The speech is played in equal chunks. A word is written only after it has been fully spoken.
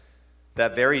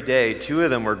That very day, two of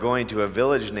them were going to a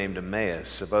village named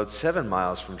Emmaus, about 7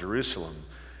 miles from Jerusalem,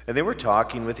 and they were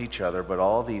talking with each other about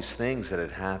all these things that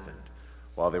had happened.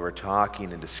 While they were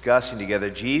talking and discussing together,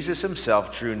 Jesus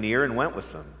himself drew near and went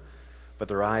with them, but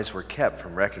their eyes were kept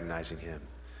from recognizing him.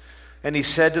 And he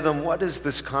said to them, "What is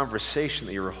this conversation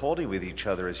that you are holding with each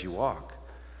other as you walk?"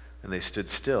 And they stood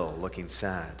still, looking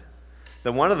sad.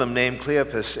 Then one of them, named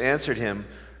Cleopas, answered him,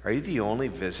 "Are you the only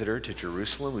visitor to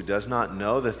Jerusalem who does not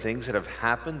know the things that have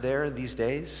happened there in these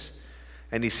days?"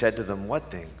 And he said to them,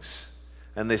 "What things?"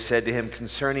 And they said to him,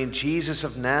 "Concerning Jesus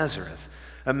of Nazareth,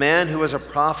 a man who was a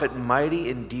prophet, mighty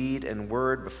in deed and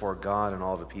word before God and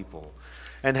all the people,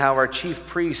 and how our chief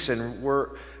priests and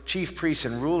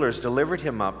rulers delivered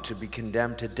him up to be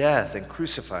condemned to death and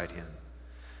crucified him.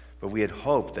 But we had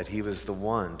hoped that he was the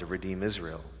one to redeem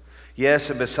Israel. Yes,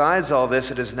 and besides all this,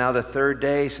 it is now the 3rd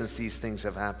day since these things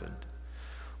have happened.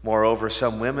 Moreover,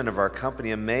 some women of our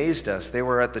company amazed us. They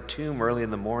were at the tomb early in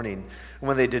the morning, and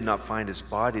when they did not find his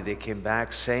body, they came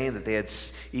back saying that they had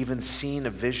even seen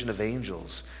a vision of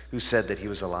angels who said that he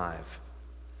was alive.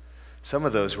 Some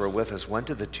of those who were with us went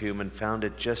to the tomb and found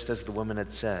it just as the woman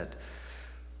had said,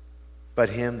 but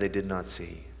him they did not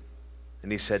see.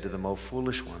 And he said to them, "O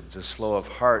foolish ones, and slow of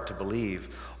heart to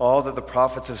believe all that the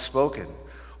prophets have spoken.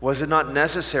 Was it not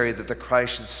necessary that the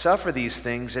Christ should suffer these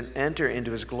things and enter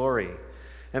into his glory?"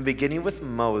 And beginning with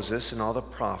Moses and all the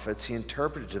prophets, he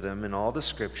interpreted to them in all the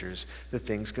scriptures the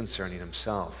things concerning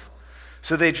himself.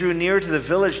 So they drew near to the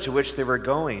village to which they were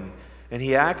going, and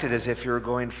he acted as if he were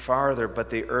going farther,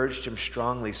 but they urged him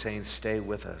strongly, saying, "Stay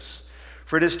with us,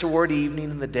 for it is toward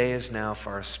evening, and the day is now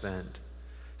far spent."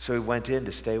 So he went in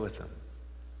to stay with them.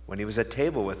 When he was at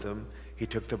table with them, he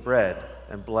took the bread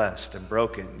and blessed and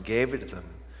broke it and gave it to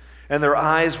them. And their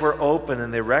eyes were open,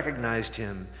 and they recognized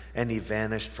him, and he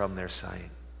vanished from their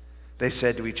sight. They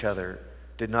said to each other,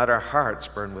 "Did not our hearts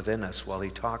burn within us while he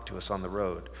talked to us on the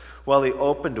road, while he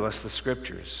opened to us the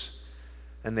scriptures?"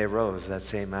 And they rose that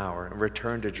same hour and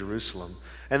returned to Jerusalem.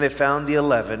 And they found the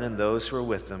 11 and those who were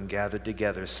with them gathered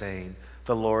together, saying,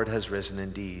 "The Lord has risen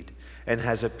indeed, and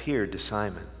has appeared to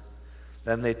Simon."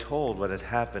 Then they told what had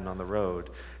happened on the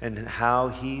road, and how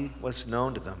he was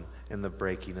known to them in the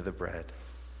breaking of the bread.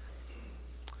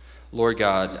 Lord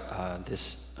God,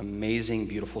 this amazing,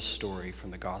 beautiful story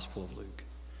from the Gospel of Luke,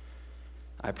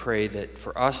 I pray that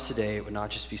for us today it would not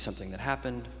just be something that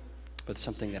happened, but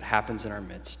something that happens in our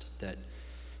midst, that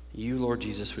you, Lord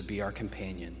Jesus, would be our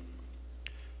companion,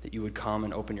 that you would come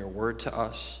and open your word to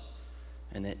us,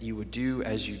 and that you would do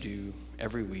as you do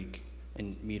every week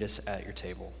and meet us at your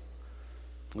table.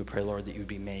 We pray, Lord, that you would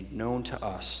be made known to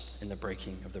us in the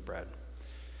breaking of the bread.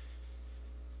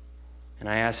 And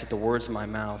I ask that the words of my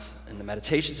mouth and the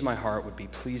meditations of my heart would be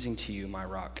pleasing to you, my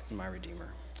rock and my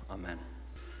redeemer. Amen.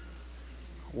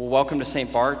 Well, welcome to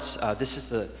St. Bart's. This is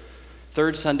the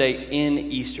 3rd Sunday in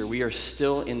Easter. We are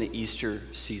still in the Easter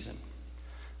season.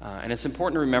 And it's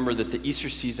important to remember that the Easter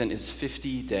season is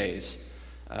 50 days.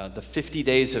 The 50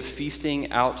 days of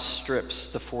feasting outstrips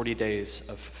the 40 days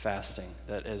of fasting.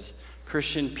 That as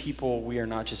Christian people, we are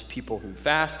not just people who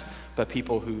fast, but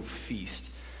people who feast.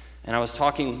 And I was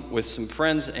talking with some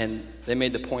friends, and they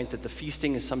made the point that the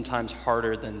feasting is sometimes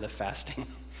harder than the fasting,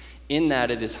 in that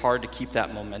it is hard to keep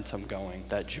that momentum going,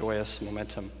 that joyous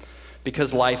momentum,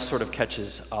 because life sort of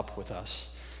catches up with us.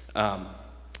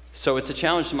 So it's a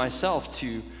challenge to myself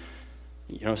to,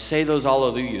 say those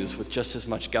Alleluias with just as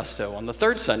much gusto on the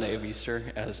 3rd Sunday of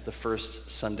Easter as the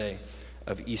 1st Sunday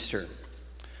of Easter.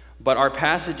 But our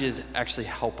passages actually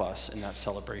help us in that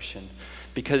celebration,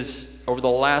 because over the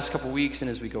last couple weeks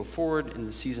and as we go forward in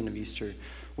the season of Easter,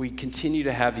 we continue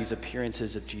to have these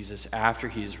appearances of Jesus after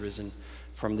he is risen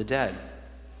from the dead.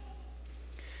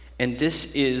 And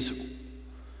this is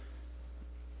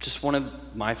just one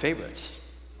of my favorites,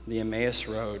 the Emmaus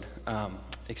Road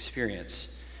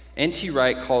experience. N.T.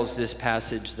 Wright calls this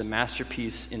passage the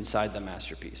masterpiece inside the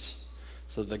masterpiece.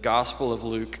 So the Gospel of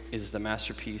Luke is the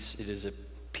masterpiece. It is a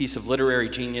piece of literary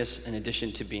genius in addition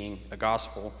to being a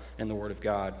gospel and the Word of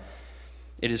God.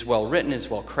 It is well written, it's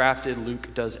well crafted.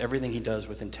 Luke does everything he does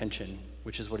with intention,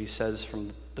 which is what he says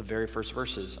from the very first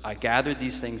verses. "I gathered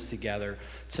these things together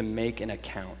to make an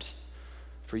account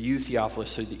for you,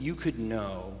 Theophilus, so that you could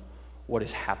know what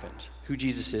has happened, who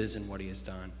Jesus is and what he has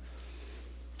done."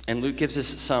 And Luke gives us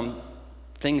some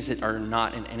things that are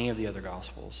not in any of the other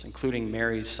gospels, including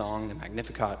Mary's song, the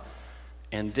Magnificat,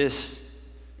 and this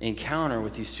encounter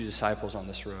with these two disciples on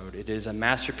this road. It is a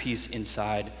masterpiece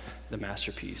inside the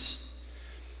masterpiece.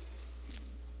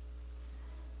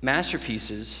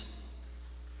 Masterpieces,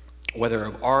 whether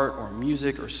of art or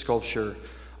music or sculpture,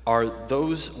 are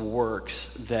those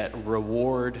works that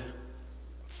reward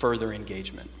further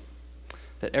engagement.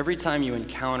 That every time you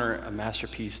encounter a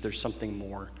masterpiece, there's something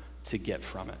more to get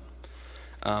from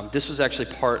it. This was actually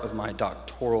part of my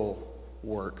doctoral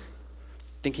work,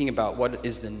 thinking about what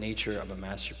is the nature of a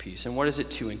masterpiece and what is it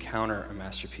to encounter a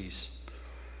masterpiece.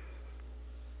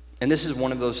 And this is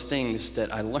one of those things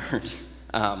that I learned,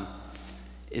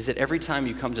 is that every time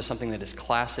you come to something that is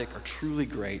classic or truly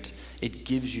great, it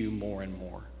gives you more and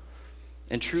more.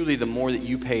 And truly, the more that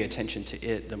you pay attention to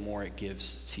it, the more it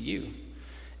gives to you.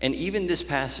 And even this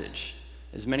passage,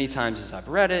 as many times as I've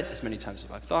read it, as many times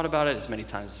as I've thought about it, as many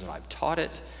times as I've taught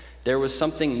it, there was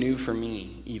something new for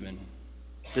me even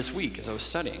this week as I was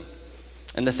studying.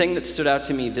 And the thing that stood out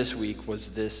to me this week was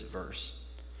this verse.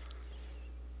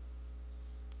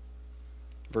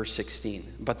 Verse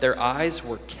 16. But their eyes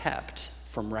were kept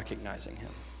from recognizing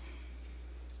him.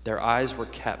 Their eyes were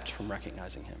kept from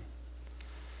recognizing him.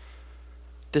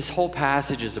 This whole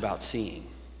passage is about seeing.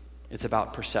 It's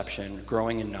about perception,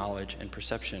 growing in knowledge and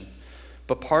perception.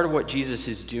 But part of what Jesus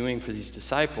is doing for these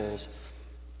disciples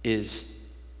is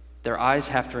their eyes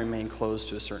have to remain closed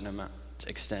to a certain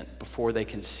extent before they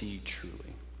can see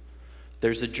truly.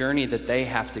 There's a journey that they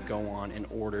have to go on in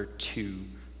order to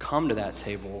come to that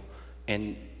table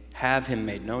and have him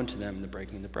made known to them in the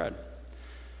breaking of the bread.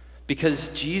 Because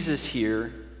Jesus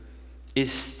here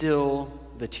is still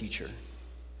the teacher.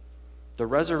 The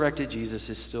resurrected Jesus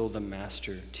is still the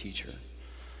master teacher.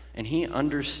 And he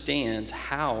understands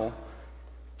how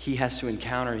he has to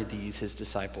encounter his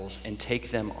disciples, and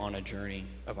take them on a journey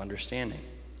of understanding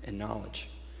and knowledge.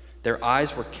 Their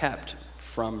eyes were kept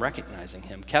from recognizing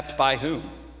him. Kept by whom?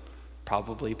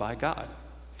 Probably by God.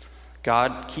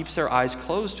 God keeps their eyes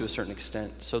closed to a certain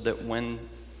extent so that when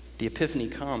the epiphany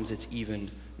comes, it's even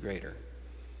greater.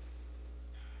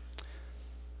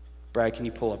 Brad, can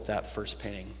you pull up that first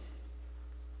painting?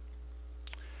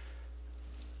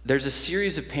 There's a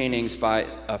series of paintings by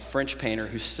a French painter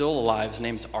who's still alive. His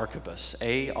name's Arcabas,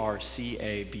 Arcabas.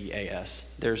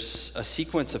 There's a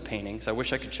sequence of paintings. I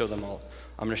wish I could show them all.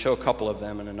 I'm going to show a couple of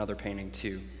them and another painting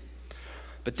too.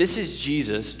 But this is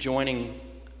Jesus joining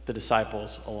the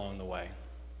disciples along the way.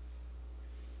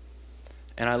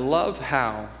 And I love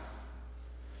how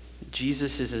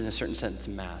Jesus is, in a certain sense,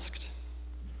 masked.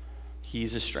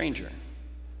 He's a stranger,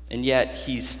 and yet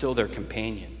he's still their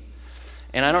companion.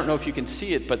 And I don't know if you can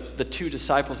see it, but the two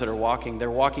disciples that are walking, they're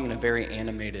walking in a very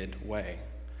animated way.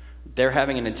 They're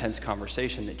having an intense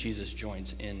conversation that Jesus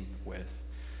joins in with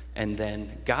and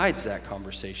then guides that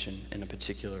conversation in a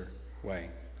particular way.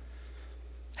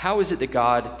 How is it that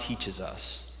God teaches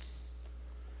us?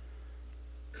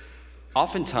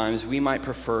 Oftentimes, we might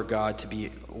prefer God to be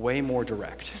way more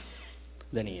direct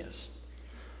than he is.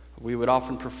 We would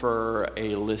often prefer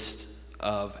a list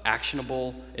of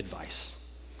actionable advice,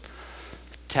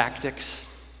 tactics,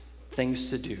 things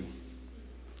to do.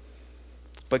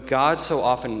 But God so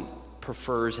often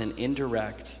prefers an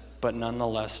indirect but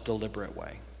nonetheless deliberate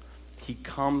way. He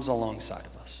comes alongside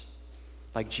of us,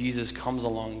 like Jesus comes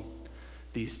along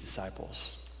these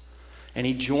disciples, and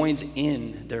he joins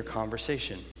in their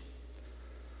conversation.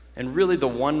 And really the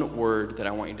one word that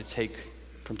I want you to take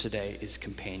from today is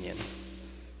companion.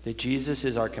 That Jesus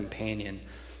is our companion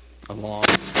along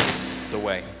the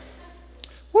way.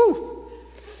 Woo!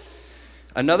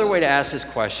 Another way to ask this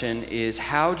question is,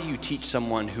 how do you teach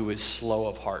someone who is slow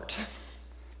of heart?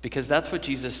 Because that's what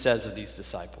Jesus says of these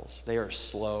disciples. They are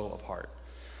slow of heart.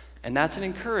 And that's an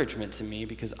encouragement to me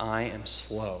because I am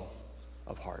slow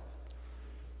of heart.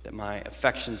 That my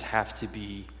affections have to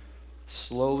be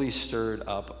slowly stirred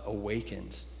up,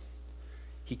 awakened.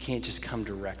 He can't just come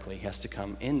directly. He has to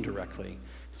come indirectly.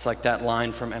 It's like that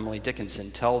line from Emily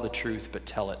Dickinson, tell the truth, but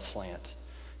tell it slant.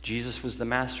 Jesus was the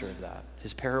master of that.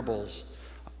 His parables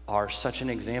are such an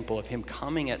example of him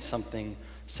coming at something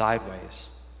sideways.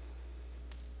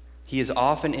 He is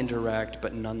often indirect,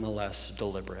 but nonetheless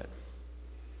deliberate.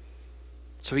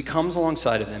 So he comes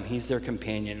alongside of them. He's their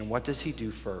companion. And what does he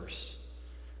do first?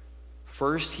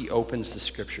 First, he opens the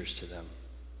scriptures to them.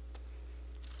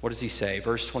 What does he say?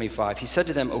 Verse 25, he said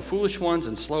to them, O foolish ones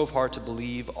and slow of heart to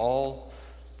believe all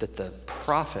that the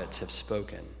prophets have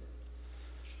spoken.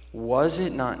 Was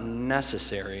it not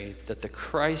necessary that the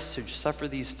Christ should suffer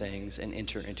these things and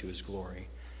enter into his glory?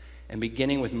 And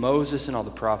beginning with Moses and all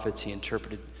the prophets, he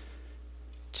interpreted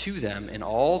to them in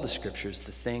all the scriptures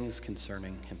the things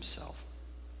concerning himself.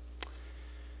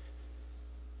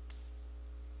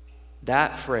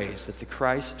 That phrase, that the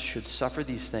Christ should suffer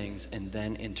these things and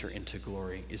then enter into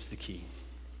glory, is the key.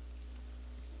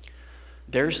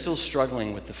 They're still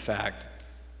struggling with the fact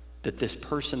that this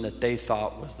person that they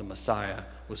thought was the Messiah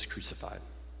was crucified.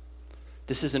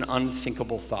 This is an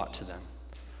unthinkable thought to them.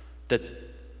 That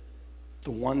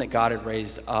the one that God had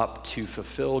raised up to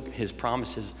fulfill his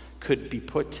promises, could be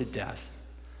put to death,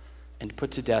 and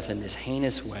put to death in this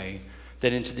heinous way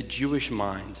that into the Jewish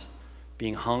mind,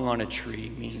 being hung on a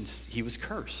tree means he was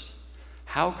cursed.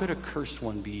 How could a cursed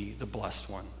one be the blessed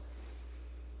one?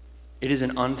 It is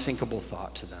an unthinkable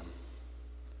thought to them.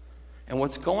 And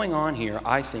what's going on here,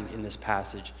 I think, in this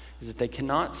passage, is that they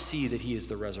cannot see that he is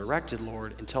the resurrected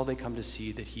Lord until they come to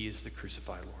see that he is the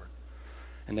crucified Lord.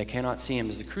 And they cannot see him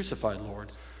as the crucified Lord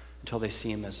until they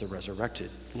see him as the resurrected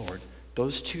Lord.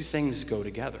 Those two things go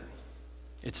together.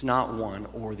 It's not one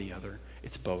or the other.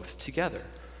 It's both together.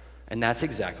 And that's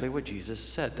exactly what Jesus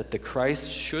said, that the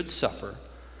Christ should suffer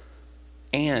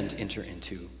and enter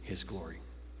into his glory.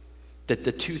 That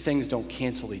the two things don't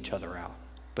cancel each other out,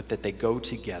 but that they go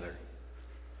together.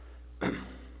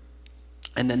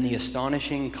 And then the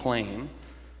astonishing claim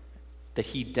that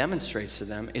he demonstrates to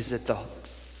them is that the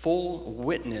full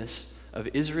witness of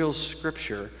Israel's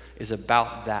scripture is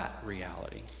about that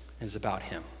reality, is about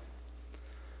him.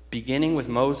 Beginning with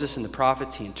Moses and the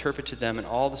prophets, he interpreted to them in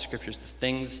all the scriptures the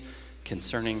things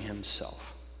concerning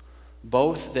himself,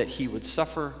 both that he would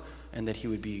suffer and that he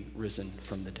would be risen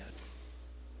from the dead.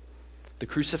 The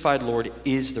crucified Lord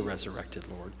is the resurrected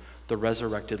Lord. The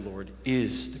resurrected Lord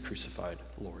is the crucified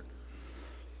Lord.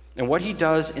 And what he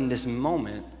does in this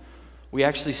moment, we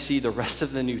actually see the rest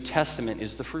of the New Testament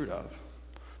is the fruit of.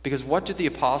 Because what did the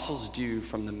apostles do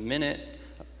from the minute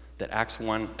that Acts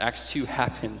 2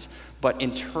 happens, but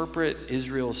interpret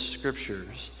Israel's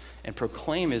scriptures and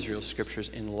proclaim Israel's scriptures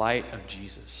in light of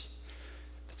Jesus?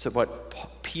 So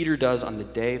what Peter does on the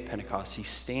day of Pentecost, he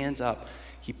stands up,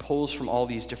 he pulls from all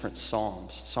these different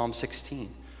Psalms. Psalm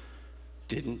 16.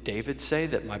 Didn't David say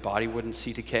that my body wouldn't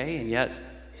see decay? And yet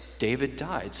David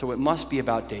died. So it must be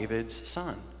about David's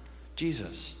son,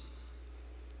 Jesus.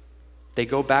 They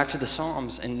go back to the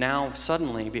Psalms, and now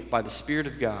suddenly, by the Spirit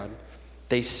of God,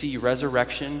 they see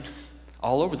resurrection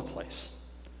all over the place.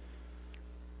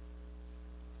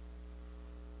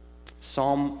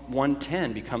 Psalm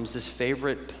 110 becomes this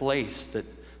favorite place that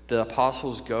the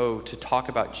apostles go to talk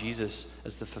about Jesus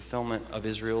as the fulfillment of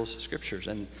Israel's scriptures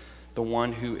and the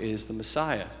one who is the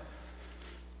Messiah.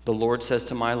 The Lord says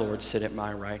to my Lord, sit at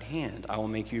my right hand. I will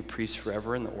make you a priest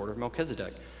forever in the order of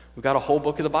Melchizedek. We've got a whole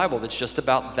book of the Bible that's just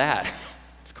about that.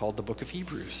 It's called the book of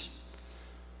Hebrews.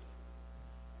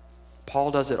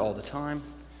 Paul does it all the time.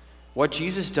 What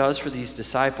Jesus does for these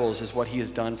disciples is what he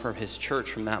has done for his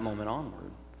church from that moment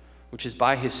onward, which is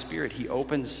by his Spirit, he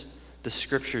opens the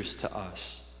scriptures to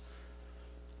us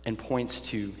and points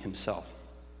to himself.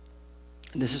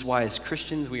 And this is why as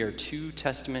Christians, we are Two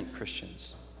Testament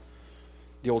Christians.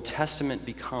 The Old Testament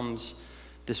becomes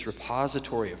this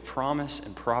repository of promise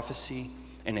and prophecy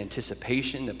and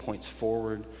anticipation that points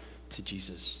forward to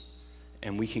Jesus.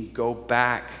 And we can go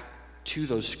back to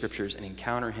those scriptures and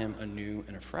encounter him anew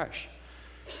and afresh.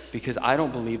 Because I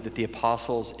don't believe that the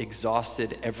apostles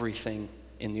exhausted everything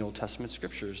in the Old Testament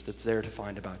scriptures that's there to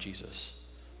find about Jesus.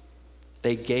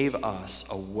 They gave us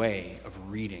a way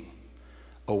of reading,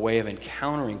 a way of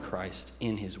encountering Christ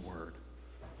in his word.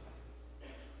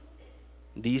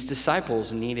 These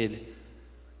disciples needed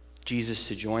Jesus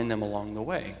to join them along the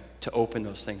way, to open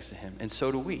those things to him. And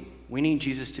so do we. We need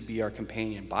Jesus to be our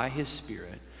companion by his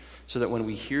Spirit, so that when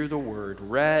we hear the word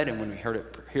read and when we hear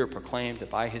it proclaimed, that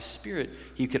by his Spirit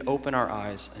he could open our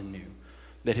eyes anew,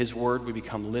 that his word would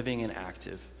become living and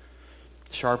active,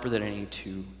 sharper than any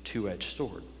two-edged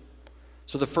sword.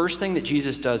 So the first thing that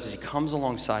Jesus does is he comes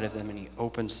alongside of them and he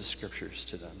opens the scriptures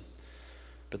to them.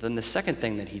 But then the second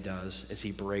thing that he does is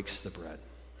he breaks the bread.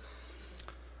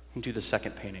 We do the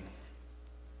second painting.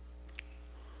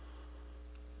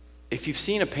 If you've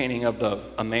seen a painting of the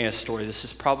Emmaus story, this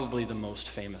is probably the most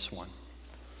famous one.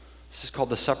 This is called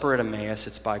The Supper at Emmaus.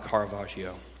 It's by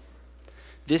Caravaggio.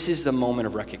 This is the moment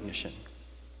of recognition.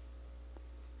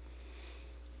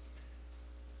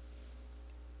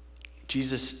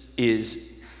 Jesus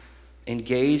is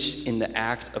engaged in the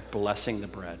act of blessing the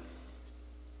bread.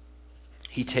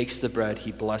 He takes the bread,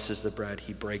 he blesses the bread,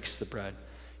 he breaks the bread,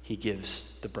 he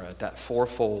gives the bread. That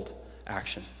fourfold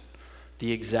action.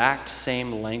 The exact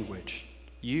same language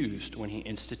used when he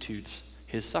institutes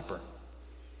his supper.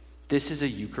 This is a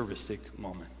Eucharistic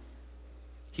moment.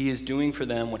 He is doing for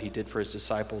them what he did for his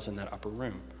disciples in that upper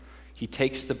room. He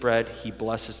takes the bread, he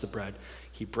blesses the bread,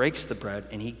 he breaks the bread,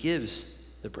 and he gives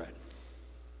the bread.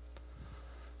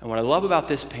 And what I love about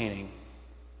this painting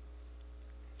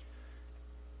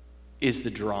is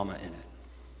the drama in it.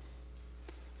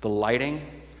 The lighting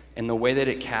and the way that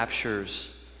it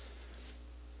captures,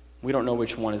 we don't know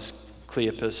which one is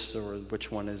Cleopas or which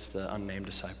one is the unnamed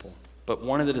disciple, but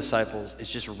one of the disciples is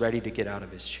just ready to get out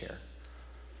of his chair.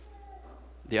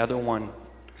 The other one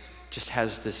just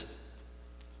has this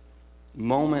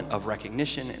moment of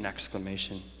recognition and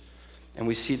exclamation. And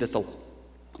we see that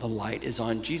the light is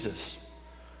on Jesus.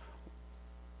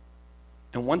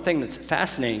 And one thing that's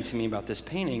fascinating to me about this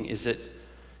painting is that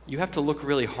you have to look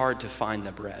really hard to find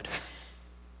the bread.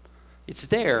 It's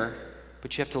there,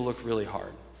 but you have to look really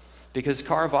hard. Because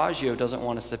Caravaggio doesn't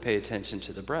want us to pay attention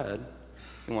to the bread.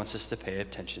 He wants us to pay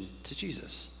attention to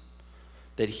Jesus.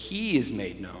 That he is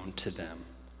made known to them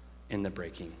in the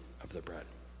breaking of the bread.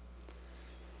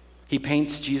 He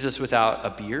paints Jesus without a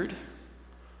beard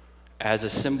as a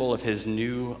symbol of his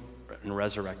new and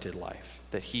resurrected life.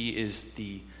 That he is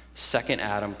the second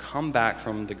Adam come back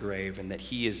from the grave, and that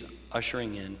he is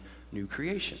ushering in new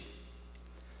creation.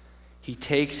 He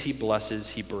takes, he blesses,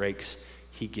 he breaks,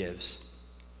 he gives.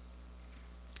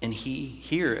 And he,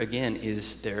 here again,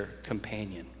 is their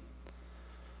companion.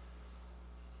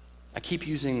 I keep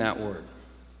using that word,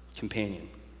 companion.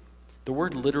 The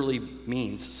word literally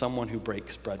means someone who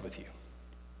breaks bread with you.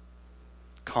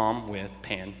 Com with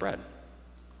pan, bread.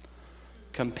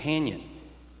 Companion,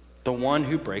 the one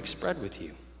who breaks bread with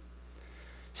you.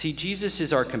 See, Jesus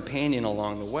is our companion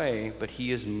along the way, but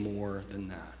he is more than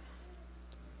that.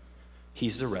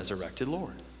 He's the resurrected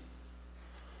Lord.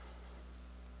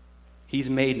 He's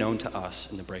made known to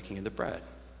us in the breaking of the bread.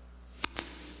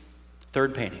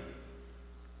 Third painting.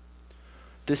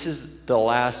 This is the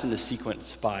last in the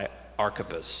sequence by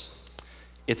Archippus.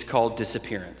 It's called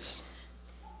Disappearance.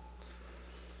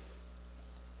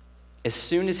 As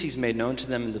soon as he's made known to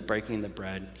them in the breaking of the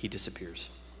bread, he disappears.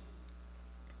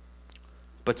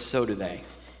 But so do they.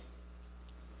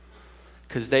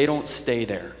 Because they don't stay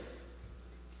there.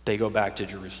 They go back to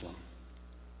Jerusalem.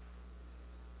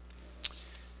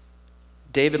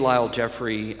 David Lyle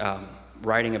Jeffrey,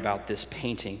 writing about this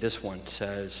painting, this one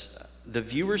says, the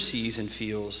viewer sees and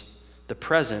feels the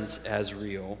presence as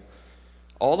real,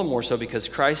 all the more so because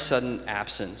Christ's sudden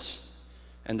absence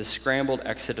and the scrambled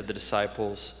exit of the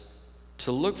disciples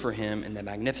to look for him in the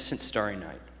magnificent starry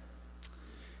night.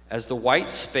 As the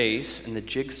white space and the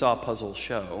jigsaw puzzle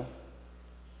show,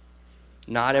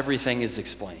 not everything is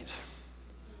explained.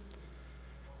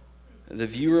 The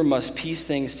viewer must piece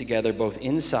things together both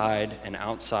inside and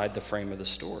outside the frame of the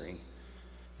story.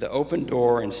 The open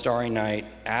door and starry night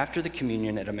after the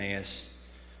communion at Emmaus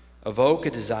evoke a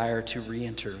desire to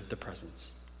re-enter the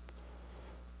presence.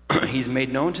 He's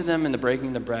made known to them in the breaking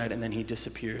of the bread, and then he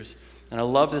disappears. And I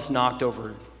love this knocked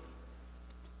over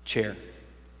chair.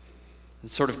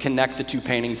 And sort of connect the two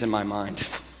paintings in my mind.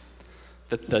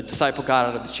 The disciple got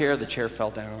out of the chair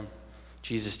fell down,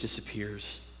 Jesus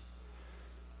disappears.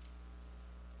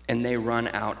 And they run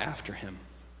out after him.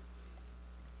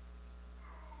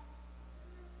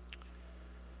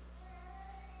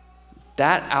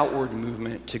 That outward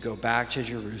movement to go back to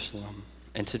Jerusalem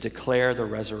and to declare the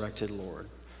resurrected Lord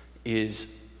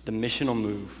is the missional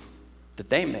move that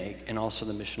they make, and also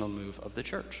the missional move of the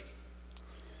church.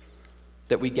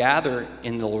 That we gather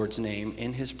in the Lord's name,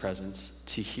 in his presence,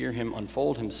 to hear him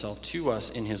unfold himself to us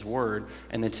in his word,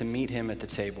 and then to meet him at the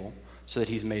table so that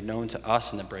he's made known to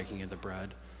us in the breaking of the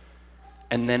bread.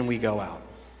 And then we go out.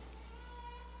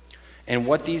 And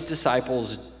what these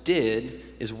disciples did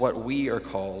is what we are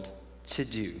called to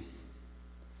do.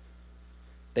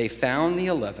 They found the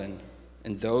 11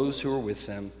 and those who were with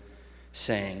them,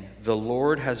 saying, "The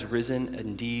Lord has risen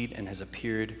indeed and has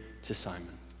appeared to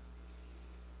Simon."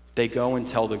 They go and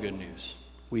tell the good news.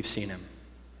 We've seen him.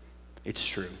 It's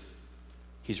true.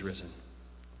 He's risen.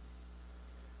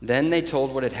 Then they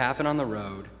told what had happened on the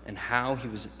road and how he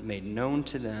was made known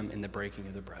to them in the breaking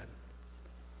of the bread.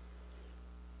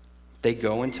 They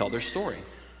go and tell their story.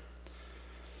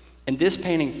 And this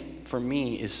painting, for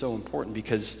me, is so important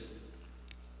because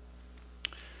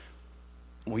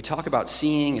we talk about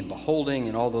seeing and beholding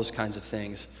and all those kinds of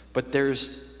things, but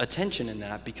there's a tension in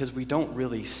that because we don't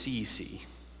really see.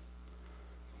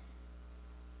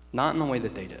 Not in the way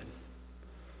that they did.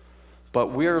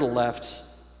 But we're left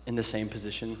in the same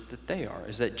position that they are,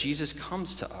 is that Jesus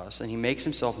comes to us and he makes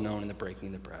himself known in the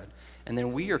breaking of the bread. And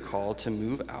then we are called to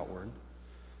move outward,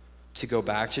 to go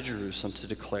back to Jerusalem to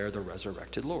declare the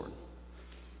resurrected Lord.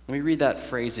 Let me read that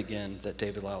phrase again that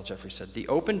David Lyle Jeffrey said. The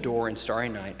open door and starry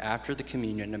night after the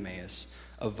communion in Emmaus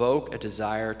evoke a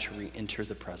desire to re-enter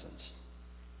the presence.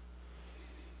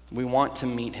 We want to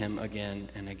meet him again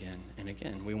and again and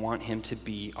again. We want him to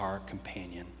be our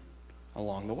companion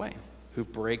along the way, who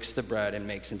breaks the bread and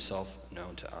makes himself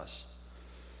known to us.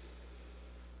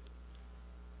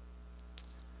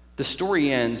 The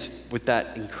story ends with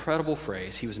that incredible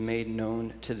phrase, he was made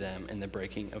known to them in the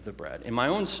breaking of the bread. In my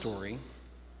own story,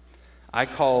 I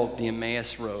call the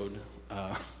Emmaus Road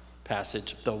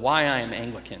passage, the Why I Am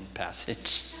Anglican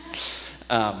passage,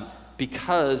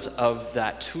 because of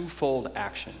that twofold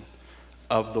action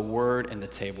of the word and the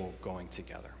table going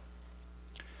together.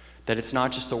 That it's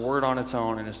not just the word on its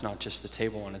own and it's not just the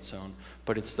table on its own,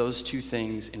 but it's those two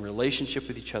things in relationship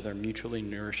with each other, mutually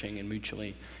nourishing and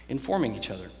mutually informing each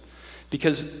other.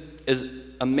 Because as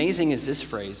amazing as this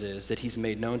phrase is, that he's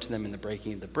made known to them in the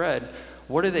breaking of the bread,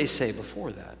 what do they say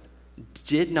before that?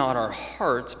 Did not our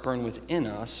hearts burn within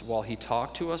us while he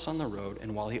talked to us on the road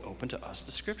and while he opened to us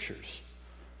the scriptures?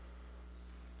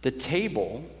 The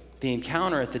table, the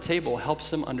encounter at the table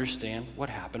helps them understand what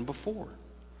happened before.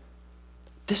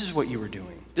 This is what you were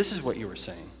doing. This is what you were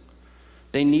saying.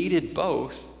 They needed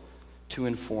both to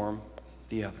inform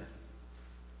the other.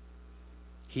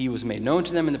 He was made known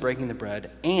to them in the breaking of the bread,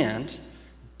 and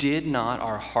did not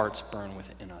our hearts burn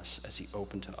within us as he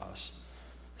opened to us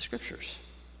the scriptures?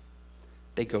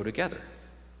 They go together.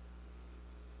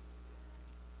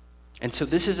 And so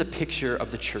this is a picture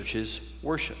of the church's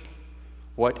worship.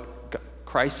 What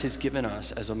Christ has given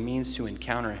us as a means to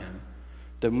encounter him,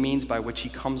 the means by which he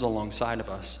comes alongside of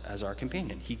us as our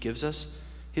companion. He gives us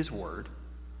his word,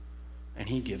 and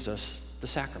he gives us the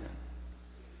sacrament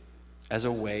as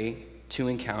a way to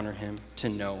encounter him, to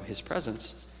know his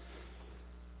presence,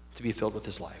 to be filled with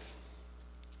his life.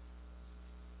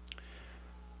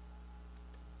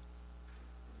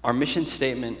 Our mission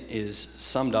statement is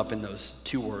summed up in those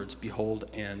two words, behold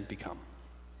and become.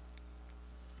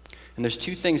 And there's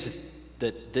two things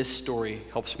that this story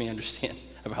helps me understand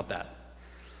about that.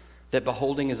 That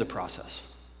beholding is a process.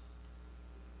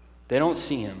 They don't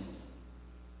see him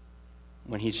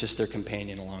when he's just their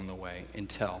companion along the way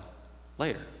until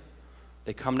later.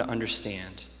 They come to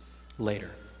understand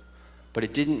later. But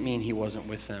it didn't mean he wasn't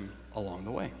with them along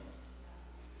the way.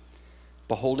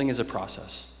 Beholding is a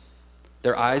process.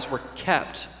 Their eyes were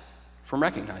kept from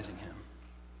recognizing him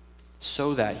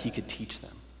so that he could teach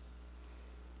them,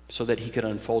 so that he could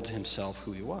unfold to himself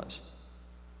who he was.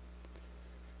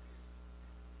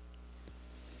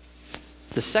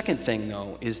 The second thing,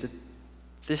 though, is that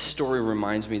this story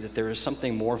reminds me that there is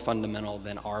something more fundamental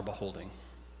than our beholding.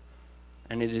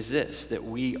 And it is this, that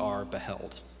we are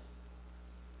beheld.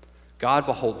 God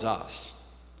beholds us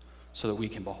so that we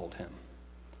can behold him.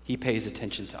 He pays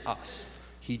attention to us.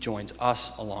 He joins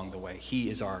us along the way. He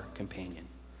is our companion.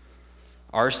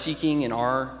 Our seeking and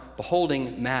our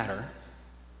beholding matter,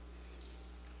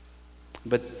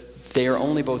 but they are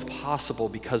only both possible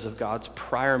because of God's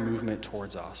prior movement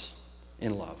towards us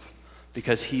in love,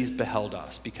 because he's beheld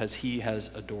us, because he has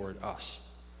adored us.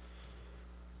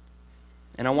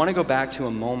 And I want to go back to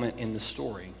a moment in the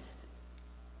story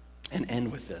and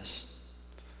end with this.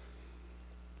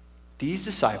 These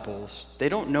disciples, they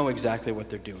don't know exactly what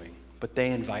they're doing, but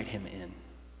they invite him in.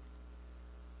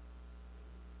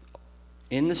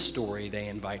 In the story, they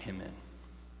invite him in.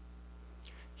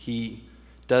 He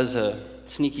does a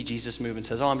sneaky Jesus move and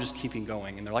says, "Oh, I'm just keeping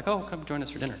going." And they're like, "Oh, come join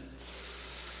us for dinner."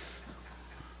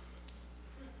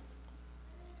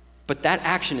 But that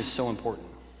action is so important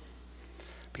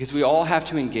because we all have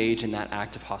to engage in that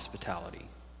act of hospitality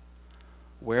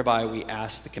whereby we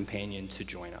ask the companion to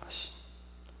join us,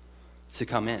 to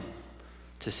come in,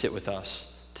 to sit with us,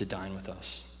 to dine with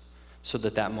us, so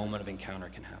that that moment of encounter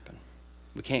can happen.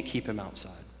 We can't keep him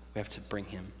outside. We have to bring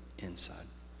him inside.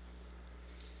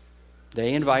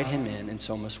 They invite him in, and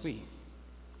so must we.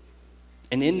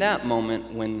 And in that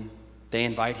moment when they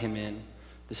invite him in,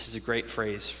 this is a great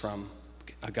phrase from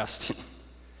Augustine.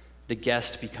 The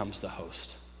guest becomes the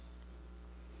host.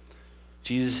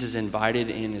 Jesus is invited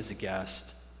in as a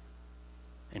guest,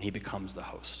 and he becomes the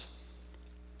host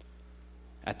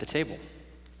at the table.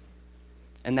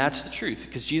 And that's the truth,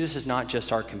 because Jesus is not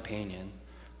just our companion.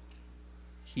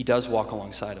 He does walk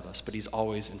alongside of us, but he's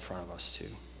always in front of us too.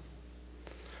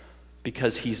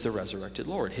 Because he's the resurrected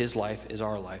Lord. His life is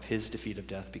our life. His defeat of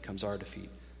death becomes our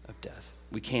defeat of death.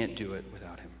 We can't do it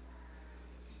without him.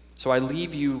 So I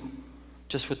leave you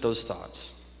just with those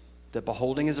thoughts, that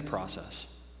beholding is a process.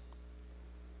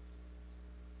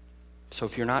 So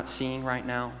if you're not seeing right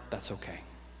now, that's okay.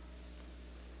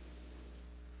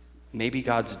 Maybe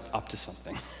God's up to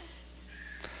something.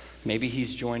 Maybe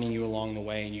he's joining you along the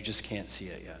way and you just can't see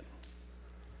it yet.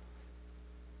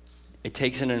 It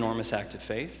takes an enormous act of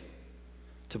faith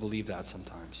to believe that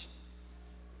sometimes.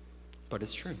 But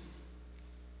it's true.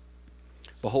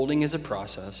 Beholding is a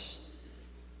process.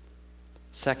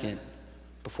 Second,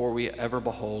 before we ever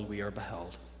behold, we are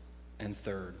beheld. And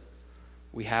third,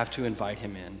 we have to invite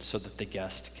him in so that the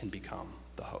guest can become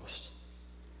the host.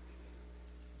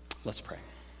 Let's pray.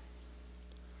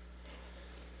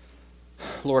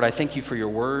 Lord, I thank you for your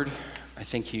word. I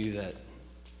thank you that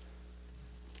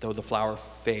Though the flower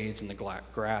fades and the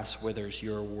grass withers,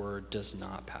 your word does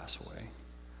not pass away.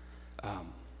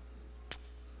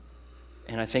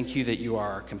 And I thank you that you are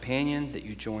our companion, that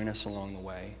you join us along the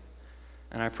way.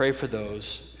 And I pray for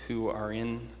those who are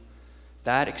in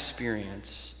that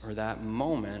experience or that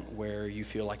moment where you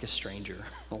feel like a stranger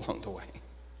along the way.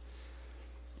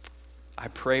 I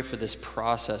pray for this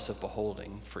process of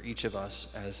beholding for each of us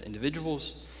as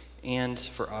individuals and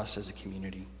for us as a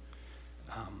community.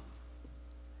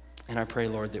 And I pray,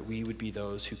 Lord, that we would be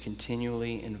those who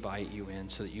continually invite you in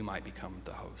so that you might become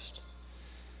the host.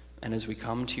 And as we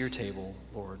come to your table,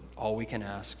 Lord, all we can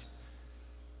ask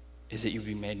is that you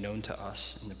be made known to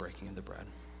us in the breaking of the bread.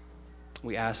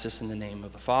 We ask this in the name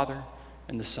of the Father,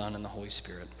 and the Son, and the Holy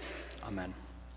Spirit. Amen.